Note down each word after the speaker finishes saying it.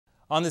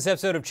On this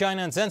episode of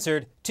China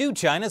Uncensored, 2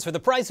 Chinas for the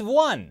price of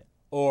 1,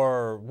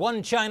 or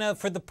 1 China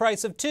for the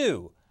price of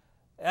 2.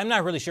 I'm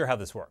not really sure how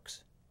this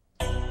works.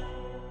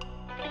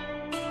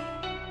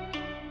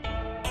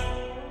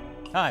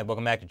 Hi,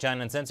 welcome back to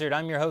China Uncensored.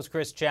 I'm your host,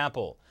 Chris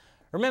Chappell.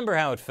 Remember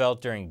how it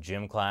felt during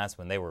gym class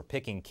when they were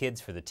picking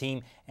kids for the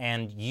team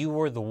and you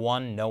were the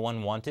one no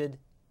one wanted?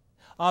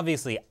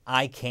 Obviously,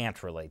 I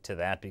can't relate to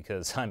that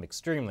because I'm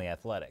extremely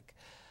athletic.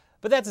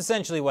 But that's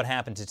essentially what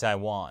happened to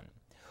Taiwan.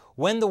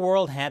 When the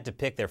world had to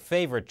pick their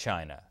favorite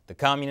China, the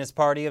Communist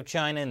Party of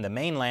China in the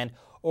mainland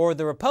or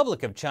the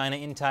Republic of China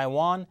in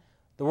Taiwan,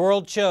 the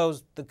world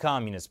chose the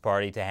Communist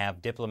Party to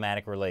have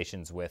diplomatic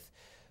relations with,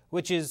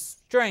 which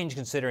is strange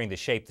considering the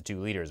shape the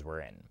 2 leaders were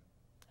in.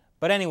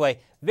 But anyway,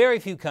 very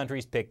few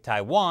countries picked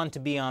Taiwan to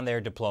be on their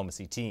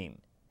diplomacy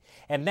team.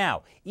 And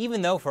now,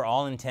 even though for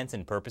all intents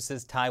and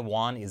purposes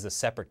Taiwan is a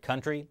separate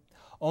country,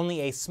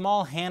 only a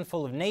small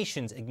handful of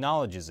nations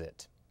acknowledges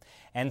it.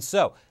 And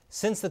so,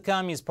 since the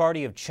Communist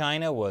Party of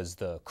China was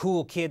the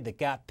cool kid that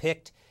got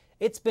picked,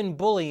 it's been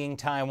bullying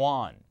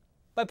Taiwan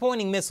by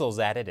pointing missiles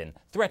at it and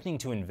threatening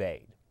to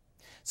invade.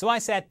 So I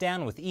sat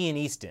down with Ian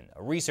Easton,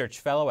 a research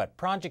fellow at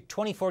Project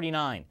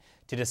 2049,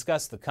 to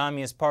discuss the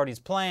Communist Party's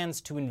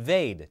plans to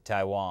invade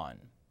Taiwan.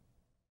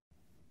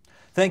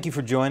 Thank you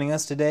for joining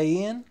us today,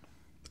 Ian.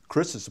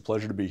 Chris, it's a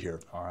pleasure to be here.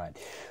 All right.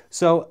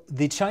 So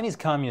the Chinese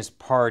Communist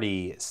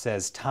Party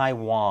says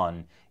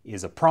Taiwan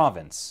is a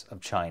province of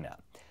China.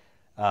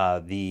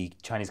 The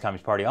Chinese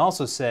Communist Party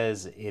also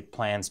says it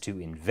plans to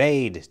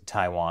invade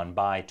Taiwan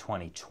by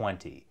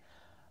 2020.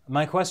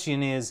 My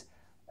question is,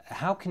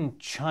 how can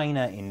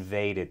China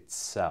invade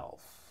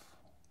itself?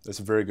 That's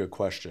a very good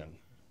question.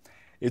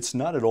 It's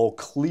not at all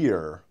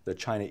clear that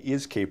China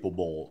is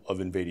capable of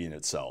invading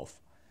itself,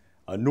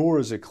 nor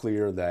is it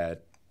clear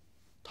that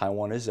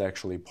Taiwan is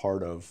actually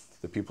part of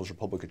the People's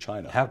Republic of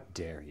China. How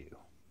dare you?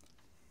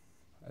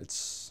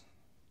 It's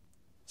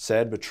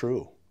sad but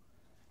true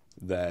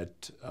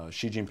that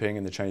Xi Jinping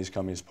and the Chinese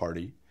Communist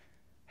Party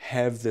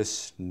have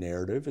this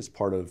narrative as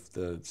part of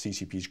the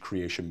CCP's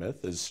creation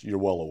myth, as you're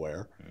well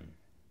aware,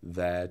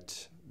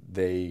 that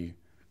they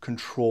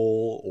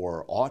control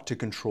or ought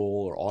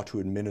to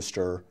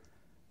administer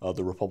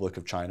the Republic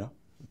of China,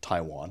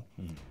 Taiwan.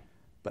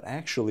 But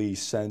actually,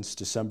 since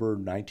December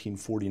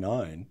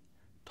 1949,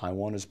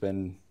 Taiwan has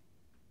been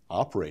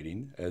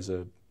operating as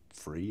a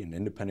free and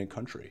independent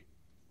country.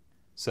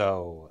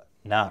 So,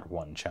 not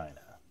 1 China.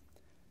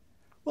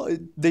 Well,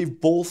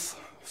 they've both,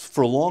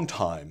 for a long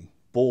time,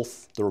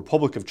 both the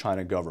Republic of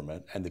China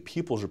government and the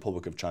People's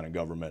Republic of China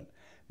government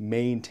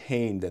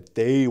maintained that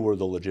they were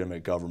the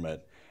legitimate government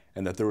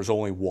and that there was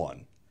only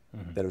one,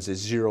 that it was a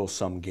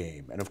zero-sum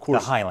game. And of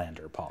course, the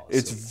Highlander policy.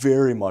 It's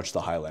very much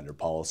the Highlander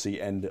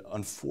policy, and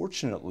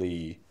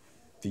unfortunately,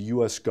 the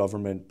U.S.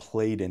 government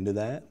played into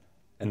that,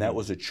 and that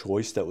was a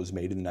choice that was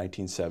made in the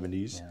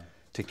 1970s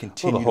to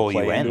continue the whole to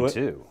play UN into it.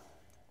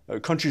 Too.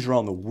 Countries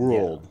around the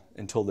world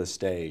until this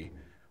day,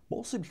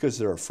 mostly because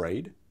they're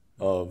afraid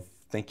of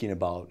thinking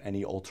about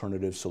any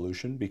alternative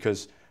solution,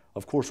 because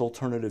of course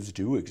alternatives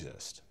do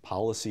exist.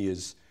 Policy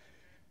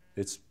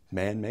it's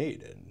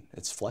man-made and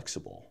it's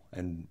flexible,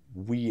 and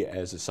we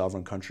as a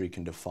sovereign country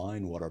can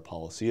define what our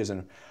policy is.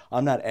 And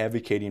I'm not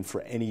advocating for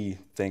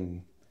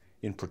anything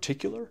in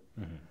particular,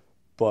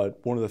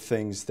 but one of the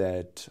things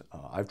that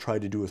I've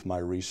tried to do with my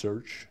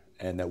research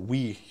and that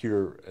we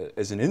here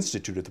as an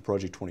institute at the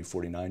Project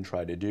 2049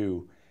 try to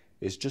do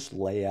is just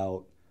lay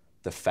out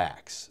the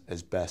facts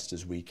as best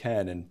as we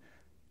can. And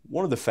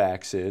one of the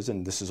facts is,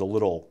 and this is a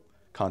little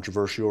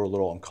controversial or a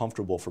little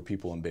uncomfortable for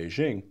people in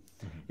Beijing,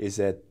 is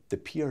that the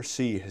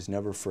PRC has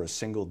never for a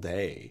single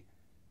day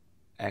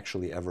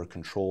actually ever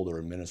controlled or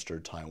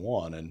administered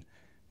Taiwan, and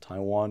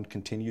Taiwan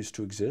continues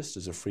to exist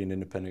as a free and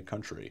independent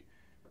country.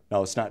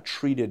 Now, it's not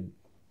treated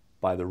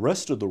by the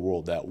rest of the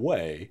world that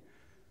way,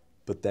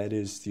 but that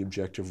is the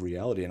objective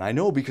reality. And I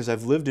know because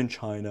I've lived in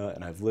China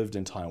and I've lived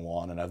in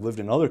Taiwan and I've lived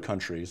in other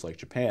countries like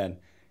Japan,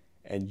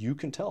 and you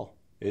can tell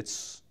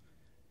it's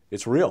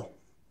real.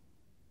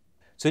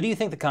 So do you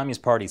think the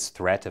Communist Party's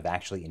threat of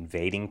actually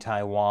invading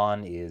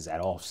Taiwan is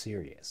at all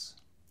serious?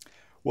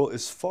 Well,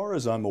 as far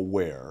as I'm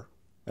aware,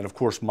 and of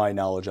course my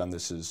knowledge on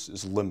this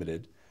is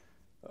limited,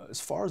 as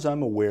far as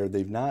I'm aware,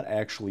 they've not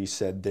actually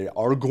said they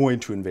are going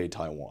to invade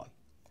Taiwan.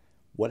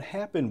 What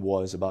happened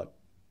was about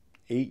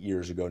 9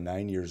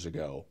 years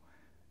ago,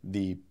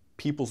 the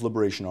People's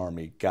Liberation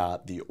Army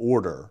got the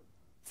order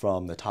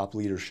from the top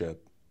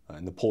leadership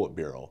in the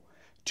Politburo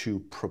to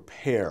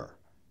prepare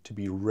to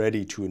be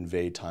ready to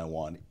invade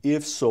Taiwan,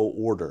 if so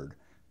ordered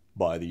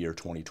by the year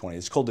 2020.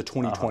 It's called the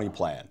 2020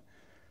 plan.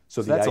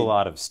 So that's a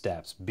lot of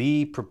steps.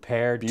 Be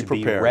prepared to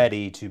be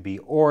ready to be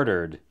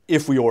ordered.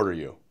 If we order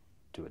you.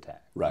 To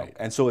attack. Right. Okay.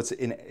 And so it's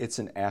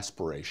an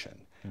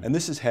aspiration. And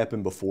this has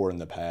happened before in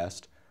the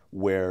past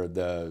where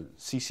the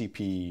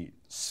CCP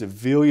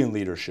civilian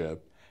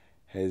leadership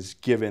has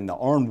given the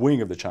armed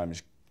wing of the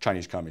Chinese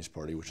Communist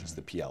Party, which is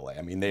the PLA.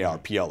 I mean, they are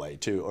PLA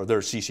too, or they're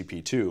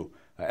CCP too.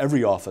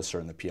 Every officer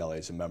in the PLA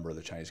is a member of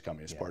the Chinese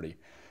Communist Party.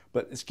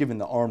 But it's given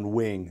the armed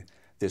wing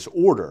this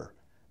order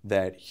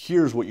that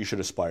here's what you should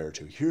aspire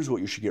to, here's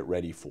what you should get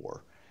ready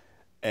for.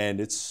 And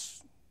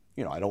it's,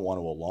 I don't want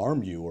to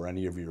alarm you or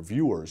any of your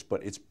viewers,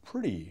 but it's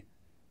pretty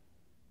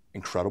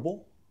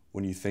incredible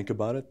when you think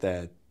about it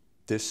that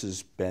this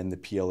has been the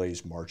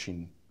PLA's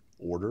marching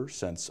order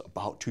since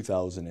about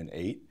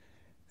 2008.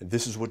 And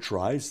this is what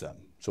drives them.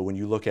 So when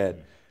you look at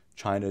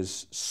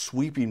China's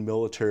sweeping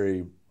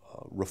military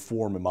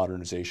reform and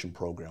modernization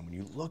program, when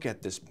you look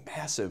at this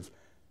massive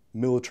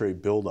military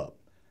buildup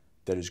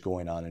that is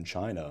going on in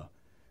China,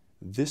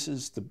 this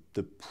is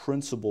the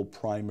principal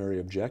primary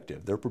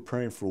objective. They're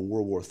preparing for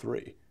World War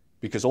III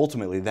because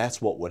ultimately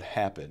that's what would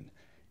happen.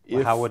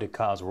 Well, how would it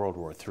cause World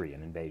War III,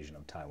 an invasion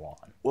of Taiwan?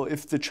 Well,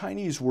 if the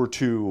Chinese were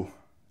to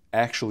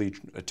actually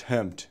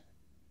attempt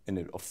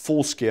a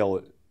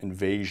full-scale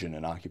invasion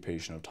and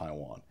occupation of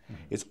Taiwan,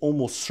 it's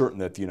almost certain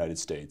that the United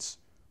States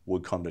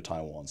would come to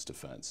Taiwan's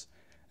defense.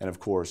 And of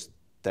course,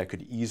 that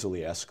could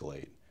easily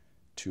escalate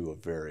to a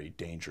very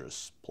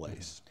dangerous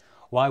place.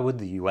 Why would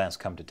the U.S.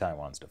 come to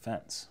Taiwan's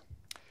defense?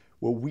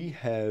 Well, we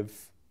have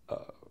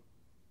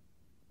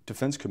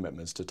defense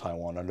commitments to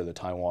Taiwan under the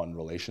Taiwan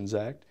Relations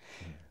Act.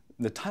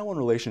 The Taiwan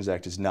Relations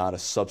Act is not a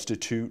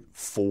substitute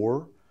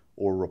for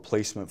or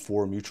replacement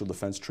for a mutual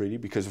defense treaty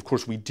because, of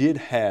course, we did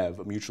have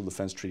a mutual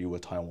defense treaty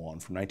with Taiwan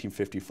from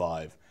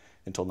 1955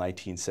 until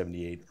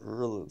 1978,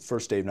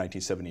 first day of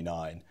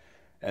 1979,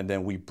 and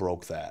then we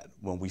broke that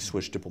when we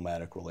switched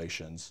diplomatic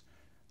relations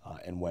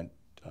and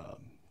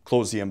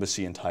closed the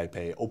embassy in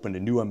Taipei, opened a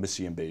new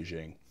embassy in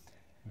Beijing.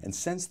 And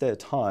since that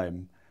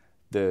time,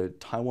 the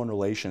Taiwan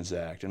Relations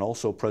Act and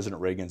also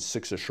President Reagan's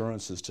 6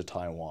 assurances to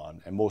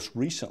Taiwan, and most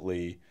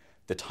recently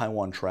the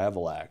Taiwan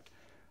Travel Act,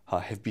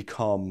 have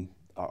become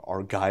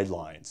our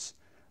guidelines.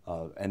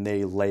 And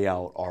they lay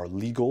out our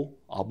legal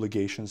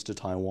obligations to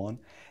Taiwan,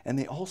 and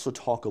they also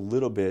talk a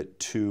little bit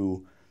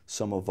to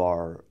some of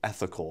our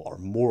ethical, our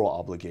moral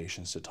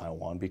obligations to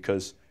Taiwan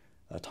because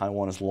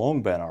Taiwan has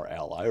long been our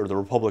ally, or the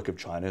Republic of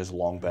China has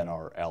long been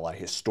our ally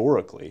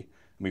historically.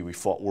 I mean, we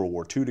fought World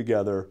War II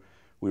together,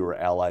 we were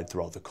allied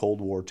throughout the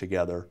Cold War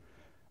together,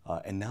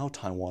 and now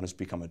Taiwan has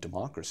become a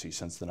democracy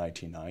since the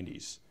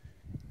 1990s.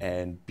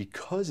 And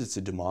because it's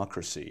a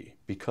democracy,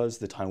 because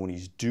the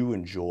Taiwanese do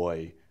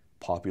enjoy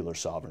popular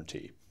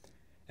sovereignty,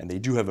 and they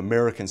do have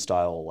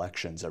American-style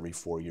elections every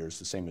 4 years,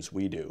 the same as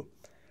we do,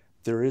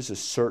 there is a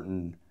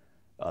certain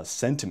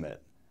sentiment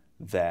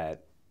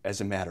that, as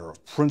a matter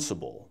of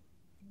principle,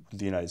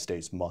 the United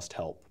States must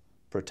help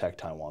protect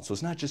Taiwan. So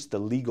it's not just the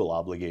legal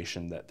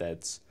obligation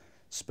that's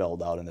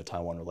spelled out in the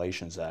Taiwan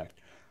Relations Act.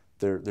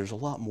 There's a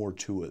lot more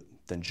to it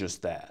than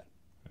just that.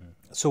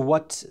 So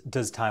what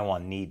does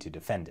Taiwan need to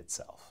defend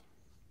itself?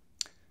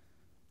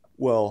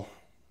 Well,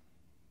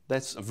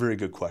 that's a very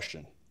good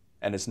question.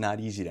 And it's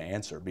not easy to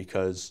answer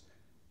because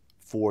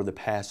for the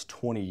past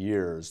 20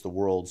 years,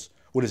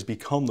 what has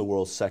become the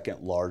world's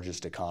second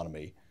largest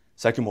economy,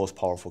 second most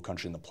powerful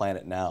country on the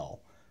planet now,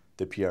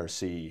 the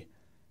PRC,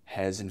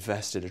 has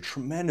invested a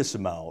tremendous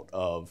amount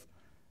of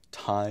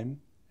time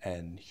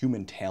and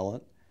human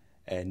talent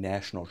and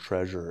national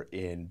treasure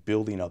in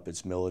building up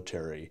its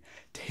military,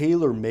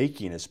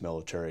 tailor-making its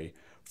military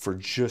for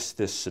just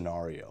this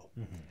scenario.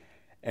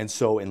 And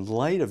so in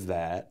light of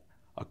that,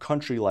 a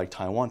country like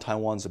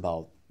Taiwan's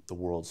about the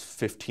world's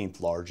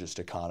 15th largest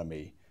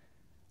economy.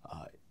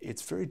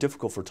 It's very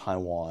difficult for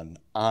Taiwan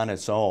on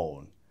its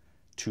own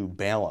to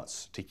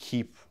balance, to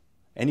keep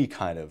any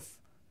kind of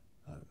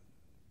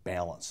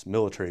balance,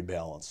 military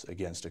balance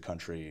against a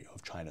country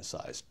of China's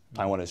size.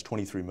 Taiwan has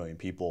 23 million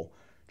people.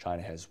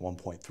 China has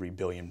 1.3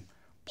 billion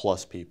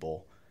plus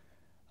people.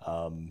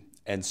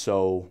 And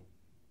so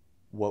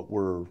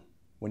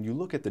when you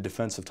look at the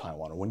defense of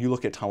Taiwan, or when you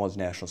look at Taiwan's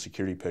national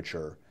security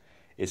picture,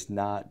 it's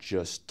not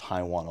just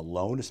Taiwan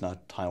alone. It's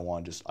not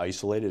Taiwan just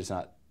isolated. It's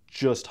not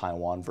just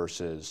Taiwan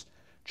versus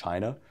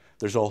China.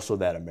 There's also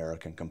that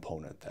American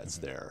component that's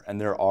there. And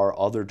there are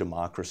other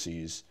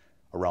democracies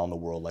around the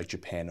world, like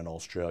Japan and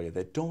Australia,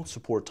 that don't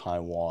support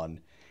Taiwan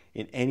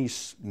in any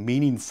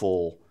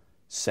meaningful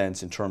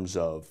sense in terms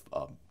of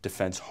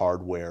defense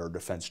hardware or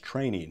defense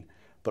training,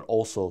 but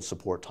also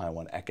support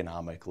Taiwan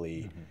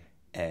economically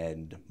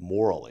and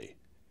morally.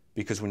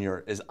 Because when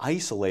you're as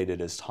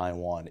isolated as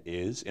Taiwan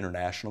is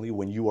internationally,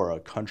 when you are a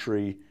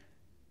country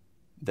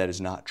that is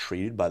not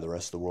treated by the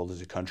rest of the world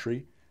as a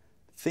country,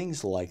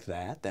 things like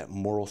that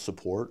moral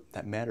support,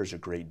 that matters a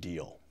great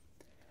deal.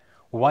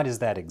 Why does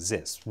that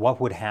exist? What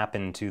would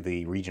happen to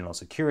the regional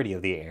security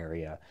of the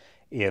area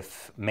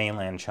if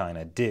mainland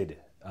China did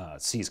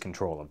seize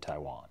control of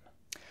Taiwan?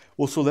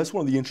 Well, so that's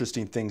one of the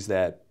interesting things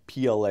that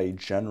PLA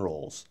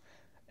generals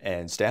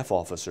and staff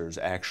officers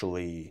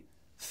actually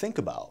think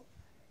about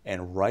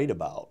and write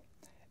about.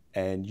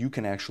 And you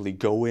can actually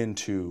go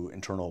into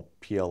internal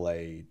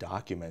PLA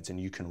documents and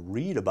you can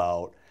read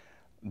about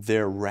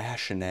their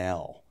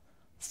rationale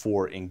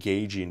for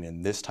engaging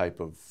in this type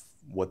of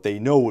what they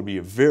know would be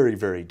a very,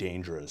 very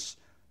dangerous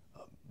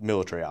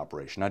military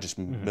operation. Not just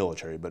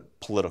military, but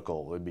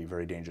political. It would be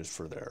very dangerous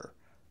for their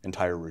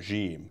entire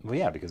regime. Well,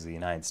 yeah, because the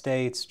United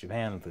States,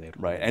 Japan,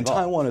 right, and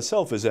Taiwan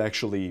itself is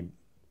actually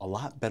a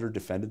lot better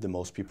defended than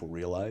most people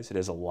realize. It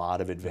has a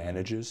lot of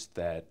advantages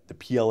that the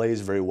PLA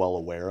is very well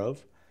aware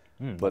of,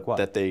 but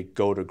that they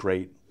go to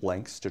great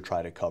lengths to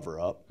try to cover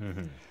up.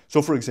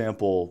 So for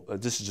example,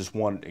 this is just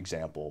one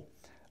example.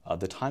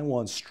 The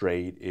Taiwan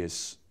Strait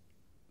is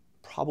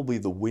probably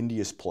the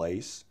windiest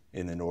place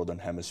in the Northern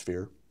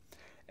Hemisphere.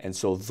 And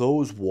so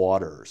those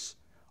waters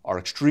are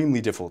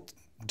extremely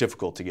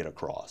difficult to get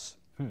across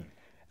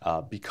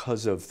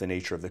because of the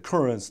nature of the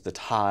currents, the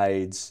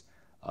tides,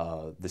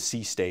 the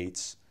sea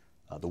states,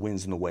 the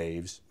winds and the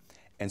waves.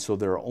 And so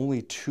there are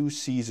only 2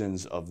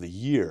 seasons of the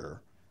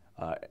year,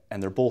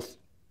 and they're both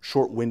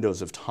short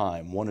windows of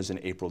time. One is in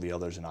April, the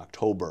other is in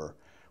October,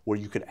 where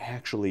you could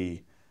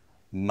actually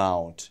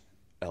mount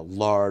a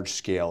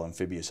large-scale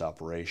amphibious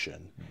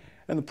operation.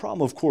 And the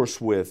problem, of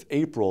course, with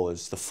April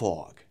is the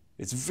fog.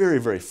 It's very,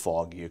 very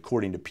foggy,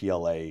 according to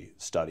PLA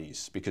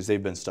studies, because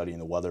they've been studying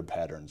the weather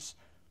patterns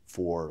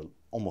for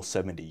almost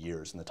 70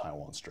 years in the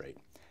Taiwan Strait.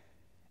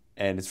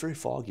 And it's very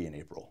foggy in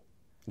April.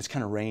 It's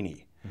kind of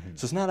rainy.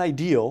 So it's not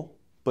ideal,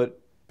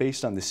 but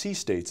based on the sea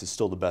states, it's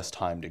still the best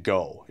time to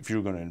go if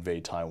you're going to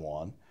invade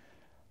Taiwan.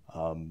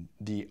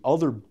 The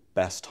other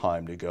best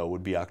time to go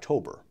would be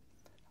October.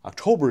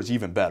 October is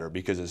even better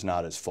because it's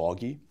not as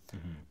foggy.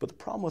 But the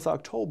problem with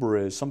October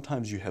is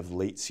sometimes you have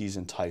late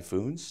season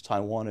typhoons.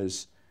 Taiwan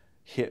is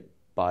hit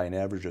by an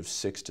average of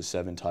 6 to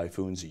 7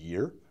 typhoons a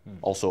year.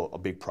 Also a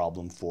big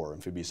problem for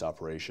amphibious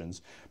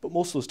operations. But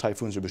most of those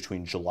typhoons are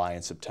between July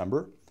and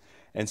September.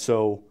 And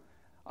so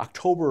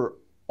October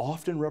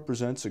often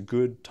represents a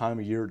good time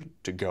of year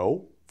to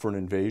go for an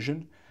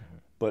invasion.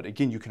 But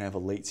again, you can have a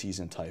late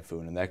season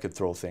typhoon and that could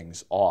throw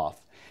things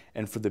off.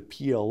 And for the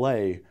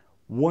PLA,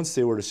 once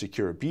they were to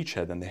secure a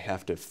beachhead, then they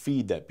have to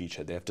feed that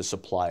beachhead. They have to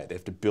supply it. They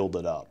have to build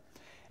it up.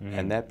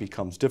 And that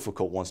becomes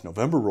difficult once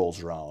November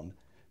rolls around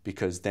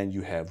because then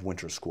you have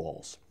winter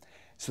squalls.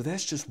 So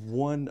that's just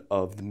one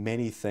of the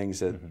many things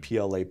that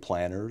PLA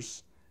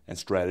planners and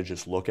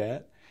strategists look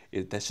at.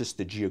 That's just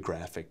the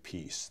geographic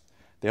piece.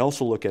 They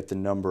also look at the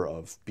number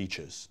of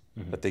beaches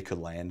that they could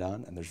land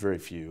on, and there's very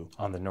few.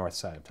 On the north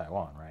side of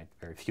Taiwan, right?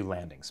 Very few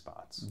landing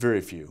spots.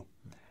 Very few.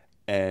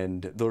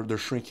 And they're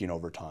shrinking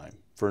over time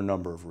for a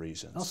number of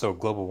reasons. Also,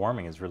 global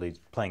warming is really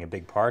playing a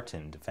big part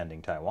in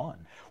defending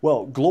Taiwan.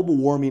 Well, global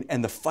warming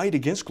and the fight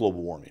against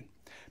global warming.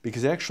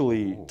 Because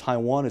actually,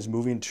 Taiwan is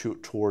moving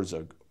towards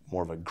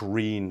more of a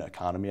green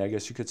economy, I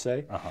guess you could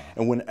say.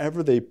 And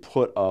whenever they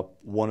put up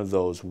one of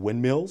those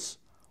windmills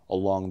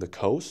along the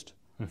coast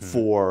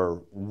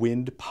for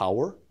wind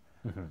power,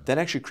 that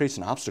actually creates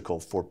an obstacle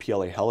for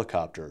PLA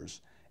helicopters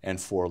and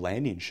for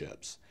landing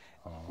ships.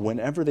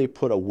 Whenever they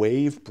put a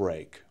wave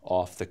break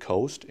off the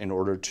coast in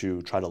order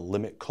to try to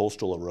limit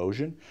coastal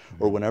erosion,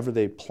 or whenever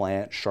they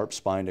plant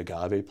sharp-spined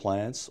agave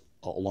plants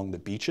along the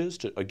beaches,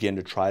 to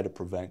try to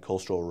prevent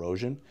coastal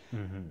erosion,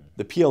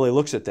 the PLA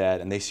looks at that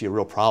and they see a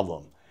real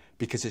problem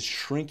because it's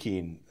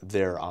shrinking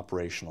their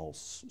operational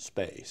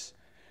space.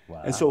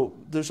 And so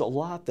there's a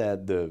lot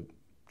that the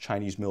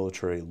Chinese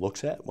military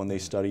looks at when they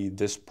study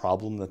this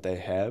problem that they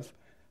have.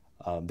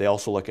 They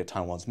also look at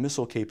Taiwan's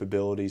missile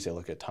capabilities. They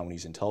look at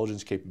Taiwanese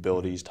intelligence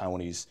capabilities,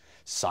 Taiwanese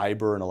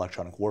cyber and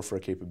electronic warfare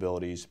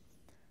capabilities.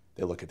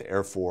 They look at the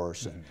Air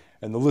Force,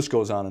 and the list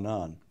goes on and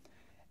on.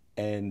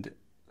 And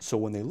so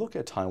when they look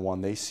at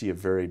Taiwan, they see a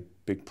very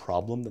big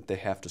problem that they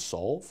have to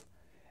solve.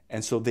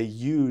 And so they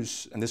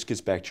use, and this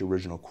gets back to your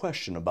original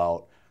question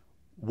about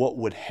what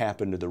would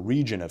happen to the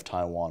region if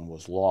Taiwan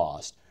was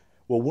lost.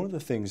 Well, one of the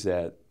things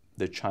that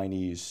the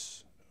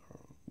Chinese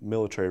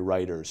military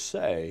writers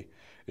say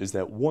is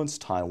that once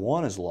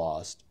Taiwan is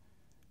lost,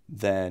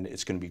 then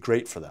it's going to be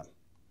great for them.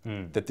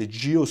 That the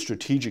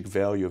geostrategic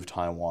value of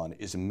Taiwan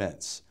is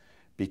immense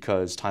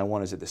because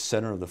Taiwan is at the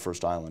center of the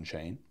first island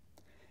chain.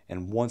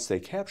 And once they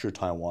capture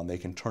Taiwan, they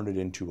can turn it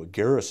into a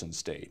garrison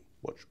state,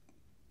 which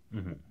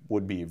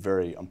would be a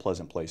very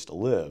unpleasant place to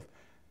live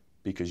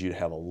because you'd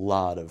have a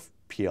lot of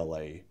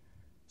PLA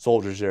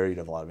soldiers there, you'd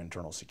have a lot of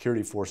internal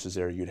security forces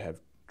there, you'd have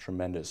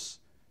tremendous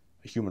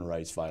human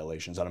rights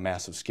violations on a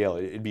massive scale.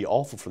 It'd be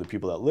awful for the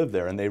people that live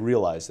there, and they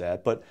realize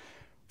that. But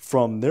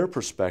from their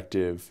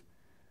perspective,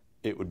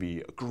 it would be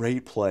a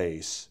great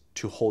place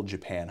to hold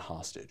Japan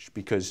hostage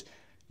because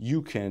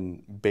you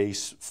can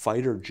base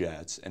fighter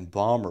jets and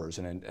bombers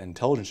and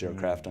intelligence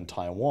aircraft on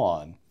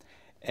Taiwan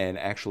and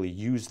actually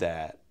use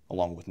that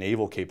along with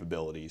naval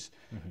capabilities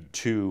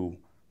to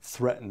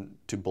threaten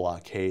to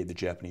blockade the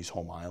Japanese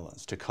home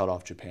islands, to cut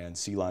off Japan's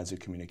sea lines of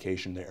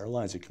communication, their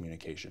airlines of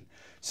communication.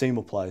 Same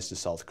applies to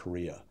South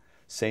Korea.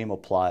 Same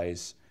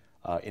applies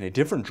in a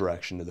different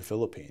direction to the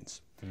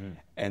Philippines.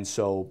 And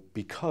so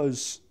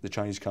because the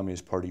Chinese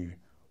Communist Party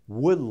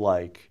would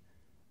like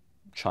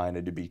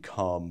China to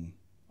become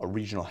a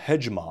regional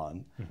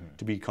hegemon,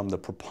 to become the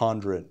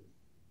preponderant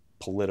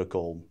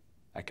political,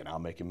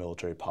 economic, and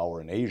military power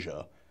in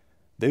Asia,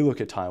 they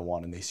look at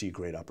Taiwan and they see a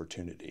great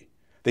opportunity.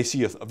 They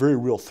see a very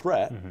real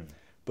threat,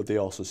 but they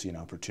also see an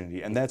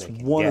opportunity. And that's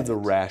one of the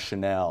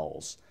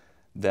rationales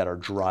that are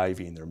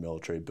driving their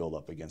military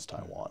buildup against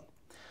Taiwan.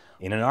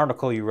 In an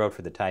article you wrote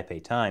for the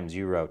Taipei Times,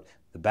 you wrote,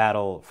 the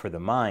battle for the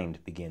mind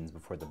begins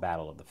before the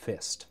battle of the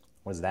fist.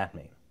 What does that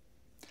mean?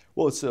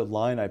 Well, it's a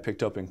line I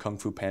picked up in Kung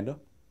Fu Panda.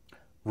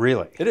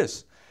 Really? It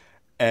is.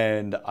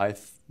 And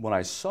when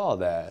I saw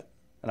that,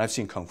 and I've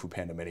seen Kung Fu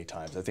Panda many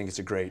times. I think it's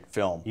a great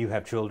film. You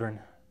have children?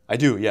 I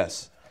do,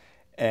 yes.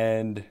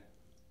 And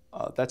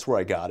that's where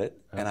I got it.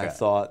 And I Okay.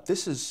 thought,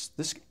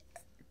 this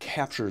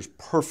captures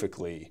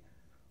perfectly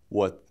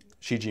what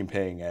Xi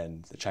Jinping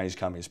and the Chinese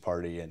Communist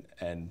Party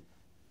and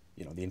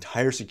the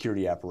entire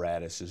security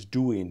apparatus is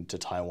doing to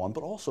Taiwan,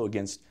 but also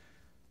against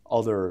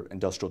other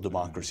industrial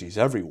democracies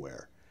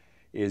everywhere,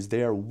 is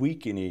they are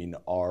weakening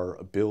our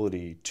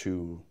ability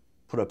to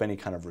put up any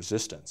kind of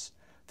resistance,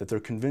 that they're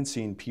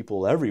convincing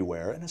people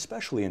everywhere, and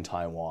especially in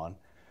Taiwan,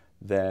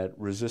 that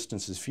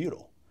resistance is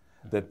futile,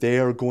 that they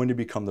are going to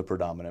become the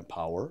predominant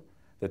power,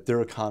 that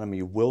their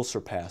economy will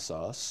surpass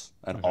us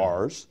and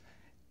ours,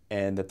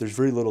 and that there's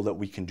very little that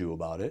we can do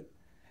about it.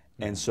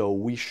 And so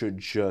we should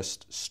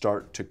just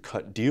start to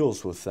cut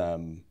deals with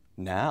them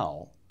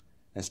now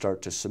and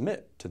start to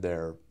submit to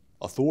their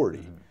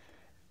authority.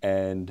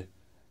 And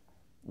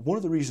one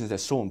of the reasons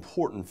that's so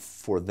important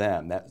for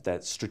them,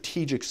 that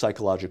strategic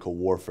psychological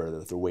warfare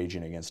that they're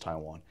waging against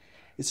Taiwan,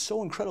 is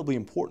so incredibly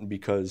important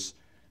because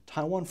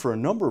Taiwan, for a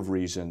number of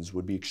reasons,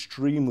 would be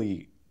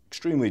extremely,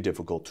 extremely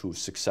difficult to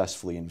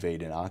successfully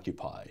invade and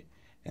occupy.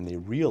 And they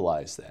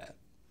realize that.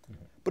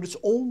 But it's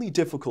only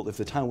difficult if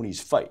the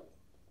Taiwanese fight.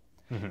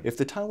 If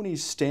the Taiwanese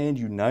stand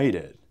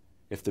united,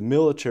 if the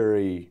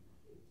military,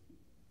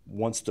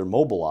 once they're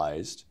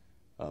mobilized,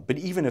 but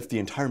even if the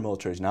entire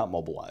military is not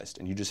mobilized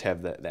and you just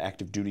have the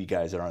active duty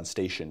guys that are on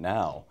station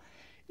now,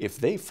 if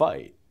they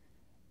fight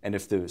and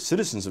if the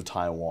citizens of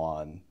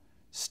Taiwan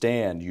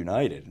stand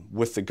united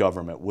with the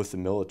government, with the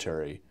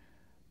military,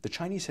 the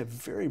Chinese have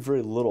very,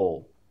 very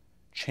little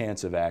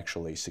chance of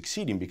actually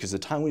succeeding because the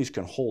Taiwanese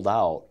can hold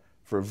out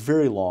for a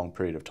very long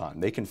period of time.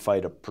 They can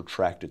fight a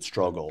protracted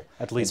struggle.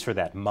 At least for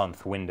that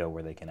month window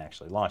where they can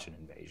actually launch an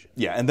invasion.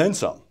 Yeah, and then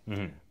some.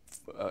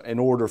 In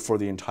order for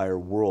the entire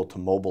world to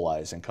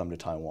mobilize and come to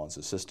Taiwan's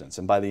assistance.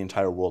 And by the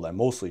entire world, I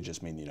mostly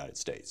just mean the United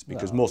States,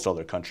 because most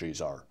other countries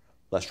are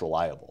less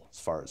reliable as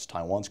far as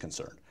Taiwan's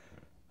concerned.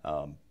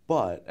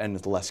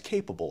 And less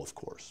capable, of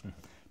course,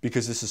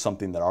 because this is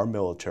something that our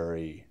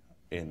military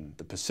in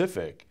the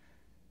Pacific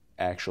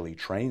actually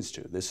trains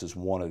to. This is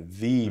one of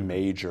the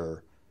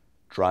major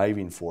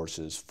driving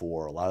forces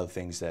for a lot of the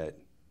things that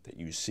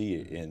you see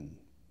in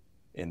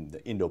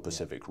the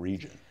Indo-Pacific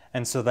region.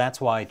 And so that's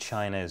why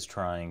China is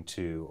trying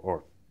to,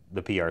 or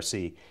the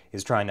PRC,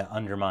 is trying to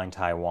undermine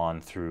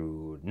Taiwan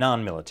through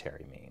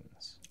non-military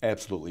means.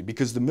 Absolutely,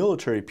 because the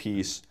military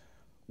piece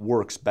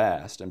works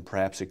best, and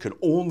perhaps it could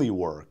only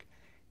work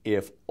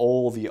if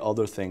all the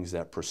other things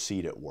that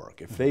precede it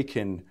work. If they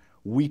can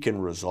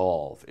weaken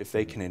resolve, if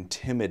they can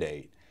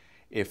intimidate,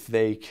 if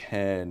they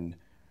can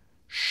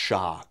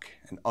shock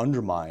and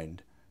undermine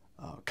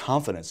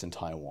confidence in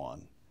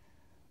Taiwan,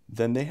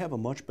 then they have a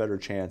much better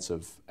chance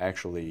of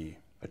actually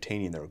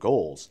attaining their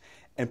goals.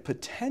 And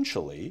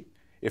potentially,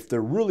 if they're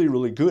really,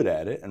 really good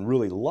at it and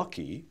really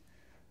lucky,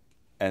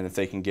 and if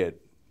they can get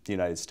the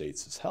United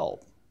States'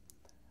 help,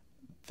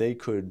 they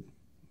could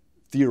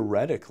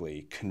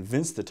theoretically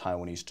convince the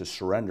Taiwanese to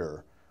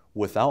surrender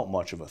without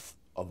much of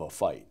a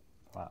fight.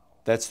 Wow.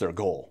 That's their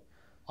goal,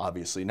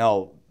 obviously.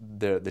 Now,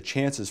 the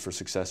chances for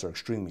success are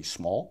extremely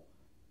small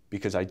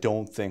because I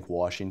don't think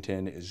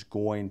Washington is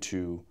going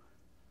to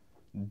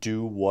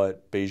do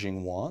what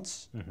Beijing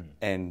wants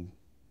and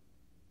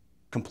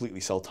completely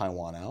sell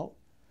Taiwan out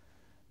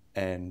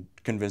and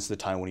convince the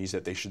Taiwanese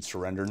that they should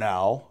surrender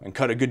now and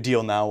cut a good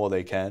deal now while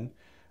they can.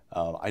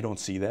 I don't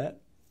see that.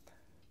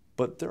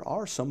 But there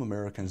are some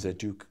Americans that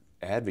do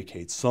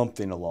advocate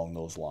something along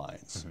those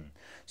lines.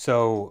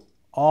 So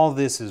all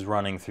this is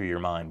running through your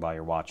mind while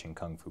you're watching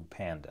Kung Fu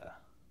Panda.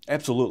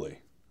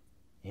 Absolutely.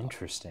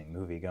 Interesting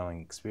movie-going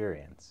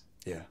experience.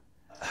 Yeah.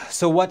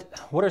 So what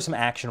are some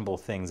actionable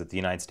things that the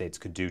United States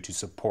could do to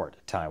support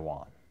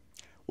Taiwan?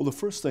 Well, the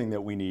first thing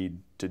that we need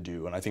to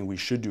do, and I think we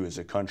should do as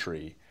a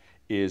country,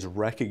 is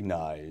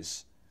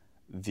recognize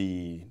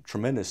the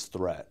tremendous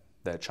threat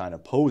that China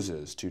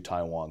poses to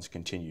Taiwan's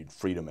continued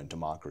freedom and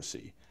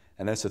democracy.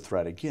 And that's a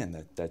threat,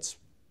 again, that's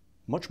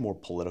much more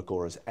political,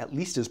 or is at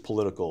least as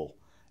political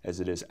as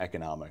it is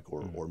economic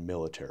or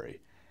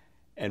military.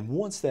 And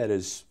once that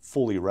is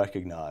fully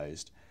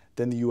recognized,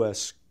 then the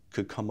U.S.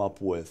 could come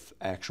up with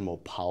actionable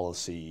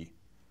policy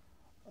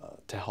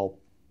to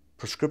help,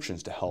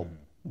 prescriptions to help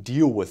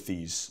deal with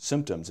these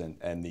symptoms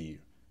and the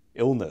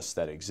illness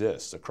that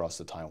exists across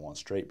the Taiwan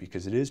Strait,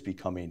 because it is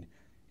becoming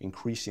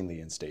increasingly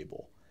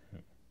unstable.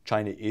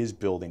 China is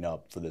building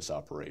up for this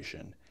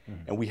operation,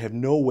 and we have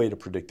no way to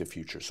predict the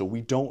future. So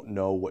we don't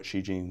know what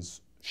Xi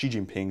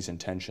Jinping's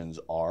intentions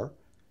are.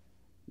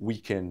 We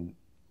can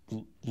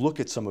look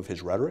at some of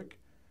his rhetoric.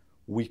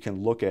 We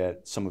can look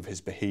at some of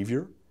his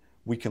behavior.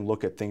 We can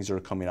look at things that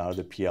are coming out of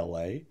the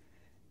PLA.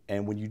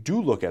 And when you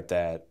do look at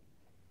that,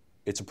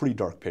 it's a pretty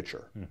dark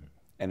picture,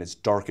 and it's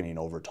darkening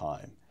over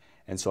time.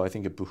 And so I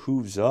think it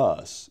behooves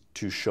us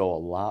to show a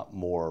lot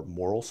more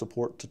moral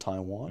support to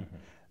Taiwan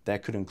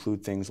That could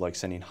include things like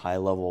sending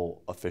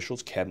high-level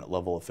officials,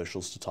 cabinet-level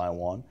officials to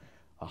Taiwan,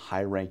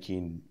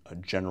 high-ranking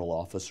general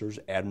officers,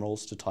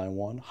 admirals to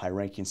Taiwan,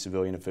 high-ranking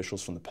civilian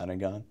officials from the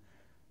Pentagon,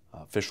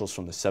 officials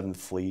from the 7th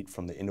Fleet,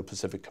 from the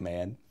Indo-Pacific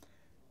Command.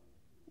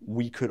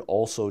 We could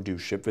also do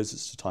ship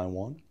visits to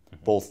Taiwan,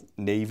 both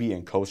Navy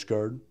and Coast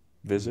Guard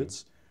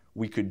visits.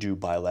 We could do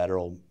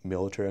bilateral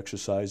military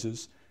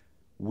exercises.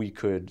 We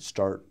could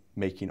start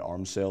making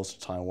arms sales to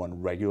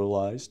Taiwan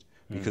regularized,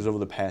 because over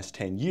the past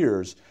 10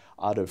 years,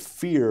 out of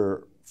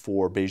fear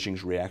for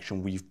Beijing's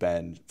reaction, we've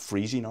been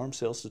freezing arms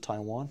sales to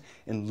Taiwan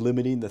and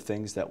limiting the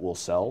things that will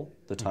sell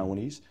the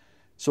Taiwanese.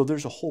 So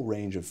there's a whole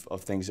range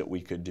of things that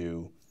we could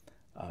do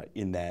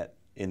in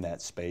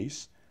that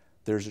space.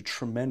 There's a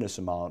tremendous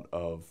amount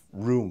of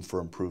room for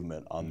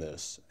improvement on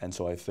this. And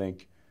so I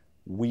think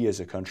we as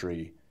a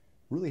country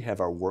really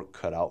have our work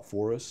cut out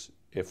for us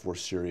if we're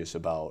serious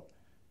about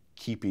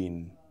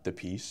keeping the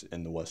peace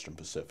in the Western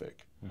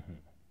Pacific.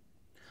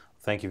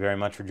 Thank you very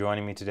much for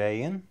joining me today,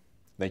 Ian.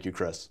 Thank you,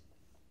 Chris.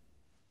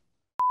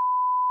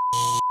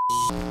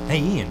 Hey,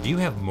 Ian, do you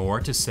have more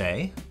to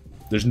say?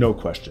 There's no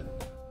question.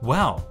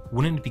 Well,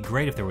 wouldn't it be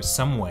great if there was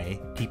some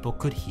way people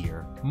could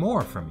hear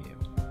more from you?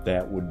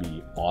 That would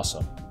be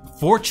awesome.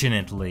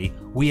 Fortunately,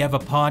 we have a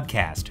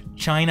podcast,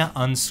 China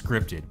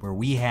Unscripted, where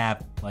we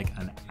have like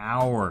an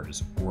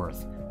hour's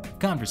worth of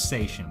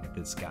conversation with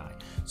this guy.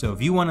 So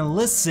if you want to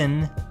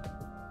listen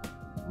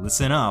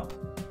up,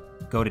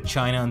 go to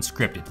China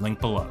Unscripted, link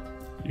below.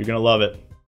 You're going to love it.